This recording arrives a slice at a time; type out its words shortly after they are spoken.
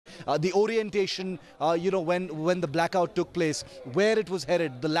the orientation, when the blackout took place, where it was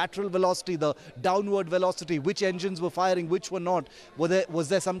headed, the lateral velocity, the downward velocity, which engines were firing, which were not. Was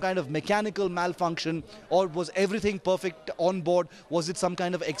there some kind of mechanical malfunction, or was everything perfect on board? Was it some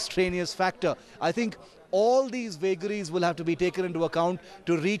kind of extraneous factor? I think all these vagaries will have to be taken into account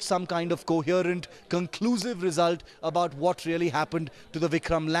to reach some kind of coherent, conclusive result about what really happened to the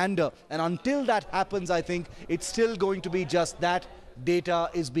Vikram lander. And until that happens, I think it's still going to be just that. Data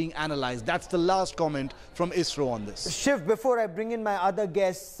is being analyzed. That's the last comment from ISRO on this. Shiv, before I bring in my other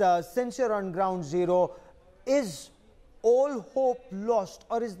guests, since you're on ground zero, is all hope lost,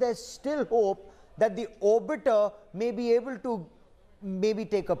 or is there still hope that the orbiter may be able to maybe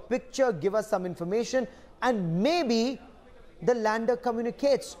take a picture, give us some information, and maybe the lander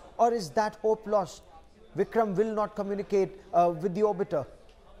communicates? Or is that hope lost? Vikram will not communicate with the orbiter.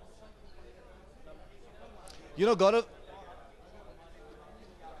 Gaurav,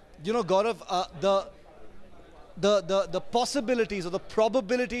 the possibilities or the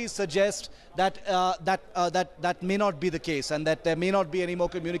probabilities suggest that that may not be the case, and that there may not be any more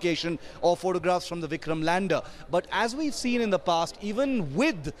communication or photographs from the Vikram lander. But as we've seen in the past, even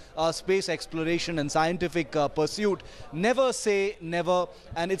with space exploration and scientific pursuit, never say never,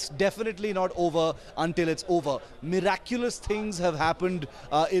 and it's definitely not over until it's over. Miraculous things have happened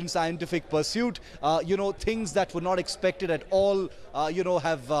in scientific pursuit. Things that were not expected at all,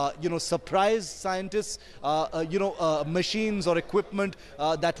 have surprised scientists. Machines or equipment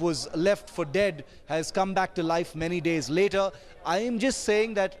that was left for dead has come back to life many days later. I am just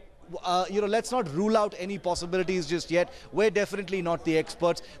saying that let's not rule out any possibilities just yet. We're definitely not the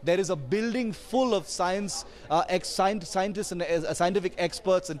experts. There is a building full of scientists and scientific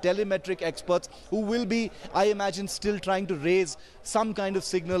experts and telemetric experts who will be, I imagine, still trying to raise some kind of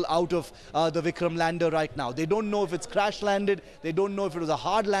signal out of the Vikram lander right now. They don't know if it's crash landed. They don't know if it was a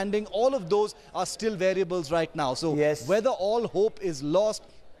hard landing. All of those are still variables right now. So yes, whether all hope is lost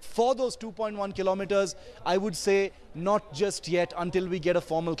for those 2.1 kilometers, I would say not just yet until we get a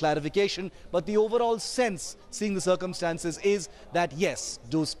formal clarification. But the overall sense, seeing the circumstances, is that yes,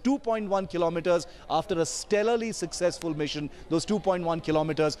 those 2.1 kilometers after a stellarly successful mission, those 2.1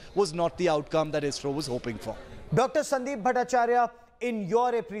 kilometers was not the outcome that ISRO was hoping for. Dr. Sandeep Bhattacharya, in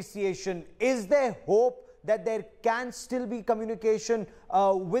your appreciation, is there hope that there can still be communication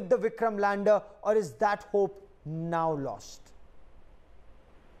with the Vikram lander, or is that hope now lost?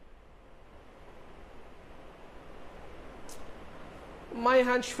 My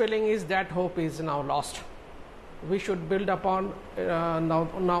hunch feeling is that hope is now lost. We should build upon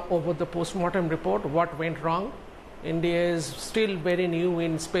now over the post-mortem report what went wrong. India is still very new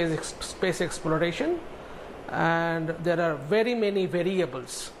in space exploration, and there are very many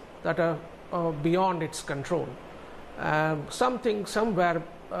variables that are beyond its control. Something somewhere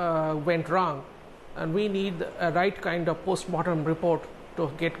went wrong, and we need a right kind of post-mortem report to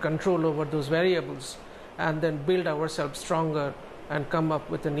get control over those variables and then build ourselves stronger and come up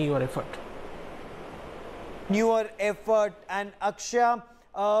with a newer effort. Newer effort. And Akshay,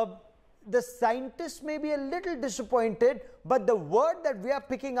 the scientists may be a little disappointed, but the word that we are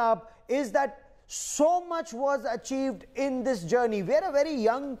picking up is that so much was achieved in this journey. We are a very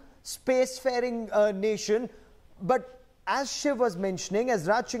young spacefaring nation, but as Shiv was mentioning, as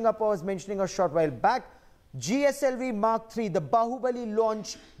Raj Chingappa was mentioning a short while back, GSLV Mark III, the Bahubali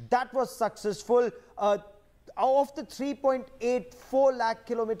launch, that was successful. Of the 3.84 lakh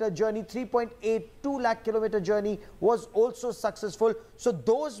kilometer journey, 3.82 lakh kilometer journey was also successful. So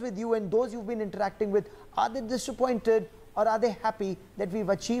those with you and those you've been interacting with, are they disappointed, or are they happy that we've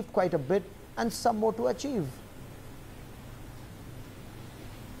achieved quite a bit and some more to achieve?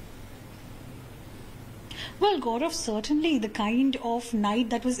 Well, Gaurav, certainly the kind of night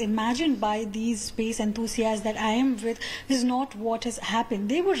that was imagined by these space enthusiasts that I am with is not what has happened.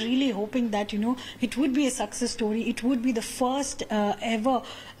 They were really hoping that, it would be a success story. It would be the first ever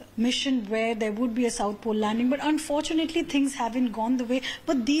mission where there would be a South Pole landing, but unfortunately things haven't gone the way.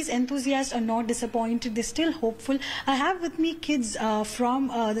 But these enthusiasts are not disappointed. They're still hopeful. I have with me kids from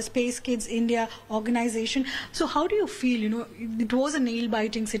the Space Kids India organization. So how do you feel? It was a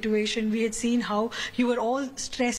nail-biting situation. We had seen how you were all stressed